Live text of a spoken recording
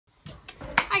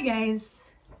Hi guys!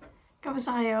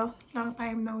 Kamusta kayo? Long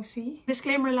time no see.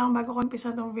 Disclaimer lang bago ko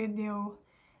umpisa tong video.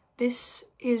 This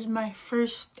is my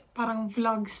first parang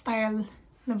vlog style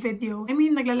na video. I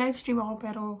mean, nagla-livestream ako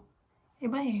pero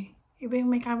iba eh. Iba yung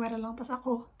may camera lang, tas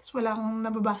ako. Tas walang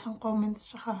nababasang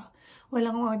comments, saka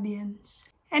walang audience.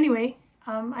 Anyway,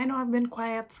 I know I've been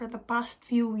quiet for the past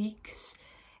few weeks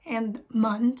and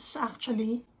months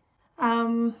actually.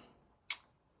 One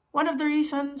of the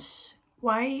reasons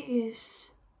why is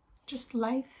just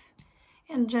life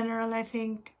in general. I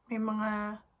think may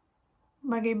mga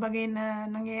bagay-bagay na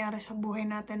nangyayari sa buhay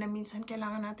natin na minsan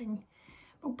kailangan nating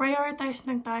mag-prioritize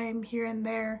ng time here and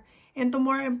there into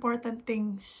more important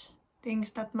things.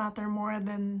 Things that matter more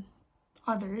than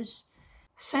others.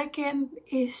 Second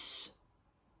is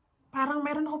parang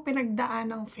meron akong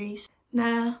pinagdaan ng phase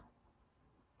na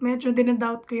medyo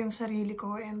dinadoubt ko yung sarili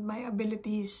ko and my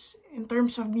abilities in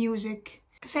terms of music.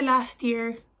 Kasi last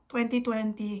year,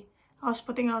 2020, I was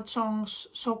putting out songs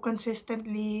so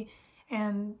consistently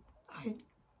and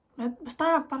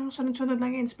basta parang sunod-sunod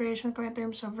lang yung inspiration ko in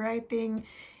terms of writing,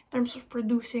 in terms of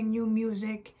producing new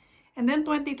music. And then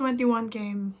 2021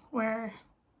 came where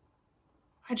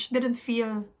I just didn't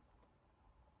feel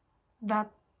that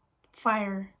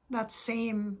fire, that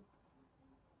same,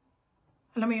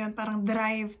 alam mo yun, parang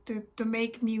drive to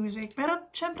make music. Pero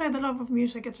syempre, the love of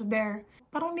music, it's there.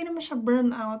 Parang hindi naman siya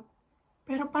burnout,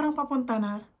 pero parang papunta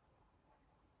na.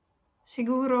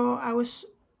 Siguro, I was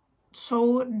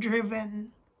so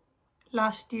driven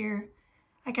last year.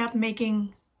 I kept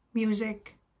making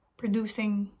music,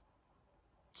 producing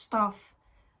stuff,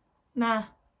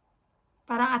 na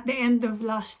parang at the end of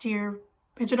last year,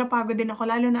 medyo napagod din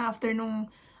ako, lalo na after nung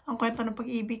ang kwento ng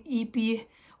Pag-ibig EP,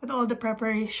 with all the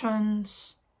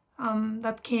preparations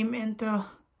that came into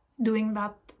doing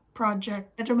that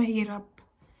project. Medyo mahirap.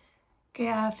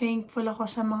 Kaya thankful ako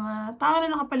sa mga tao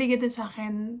na nakapaligid din sa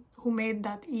akin who made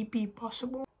that EP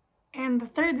possible. And the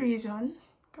third reason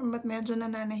kung ba't medyo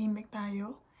nananahimik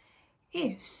tayo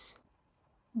is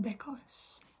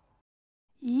because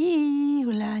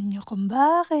hulaan niyo kung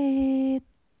bakit.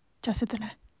 Just ito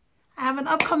na. I have an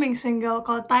upcoming single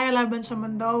called Tayo Laban sa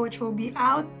Mundo, which will be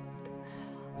out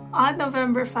on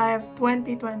November 5,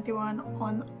 2021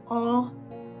 on all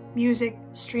music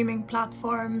streaming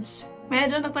platforms.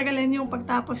 Medyo natagalan yung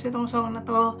pagtapos nitong song na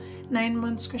to. 9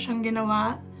 months ko siyang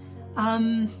ginawa.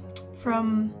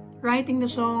 From writing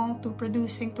the song to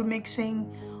producing to mixing,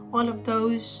 all of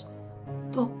those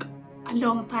took a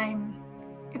long time.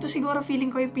 Ito siguro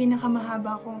feeling ko yung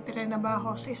pinakamahaba kong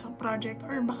tinrabaho sa isang project,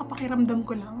 or baka pakiramdam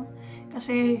ko lang.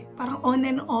 Kasi parang on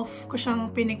and off ko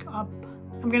siyang pinick up.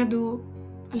 I'm gonna do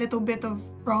a little bit of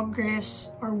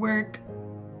progress or work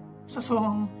sa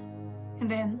song, and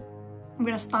then I'm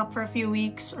gonna stop for a few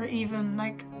weeks or even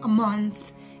like a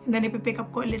month, and then ipipick up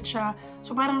ko ulit siya.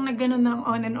 So parang nagganon ng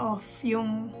on and off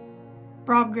yung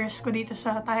progress ko dito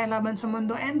sa Tayo Laban sa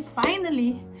Mundo. And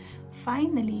finally,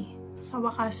 sa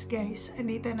wakas guys,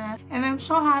 andito na. And I'm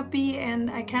so happy and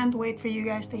I can't wait for you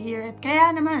guys to hear it. Kaya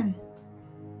naman,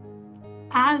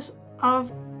 as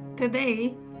of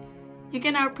today, you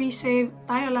can now pre-save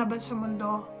Tayo Laban sa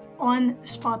Mundo on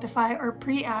Spotify or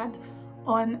pre-add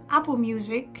on Apple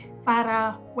Music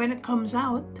para when it comes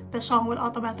out, the song will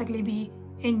automatically be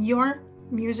in your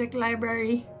music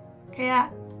library. Kaya,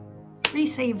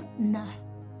 pre-save na,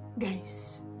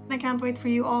 guys. I can't wait for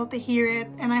you all to hear it,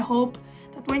 and I hope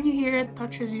that when you hear it,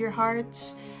 touches your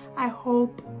hearts. I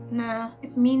hope na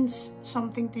it means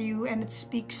something to you and it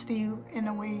speaks to you in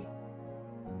a way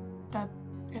that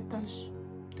it does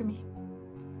to me.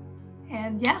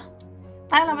 And yeah,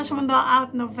 Tayo Laban sa Mundo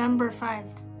out November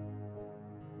 5.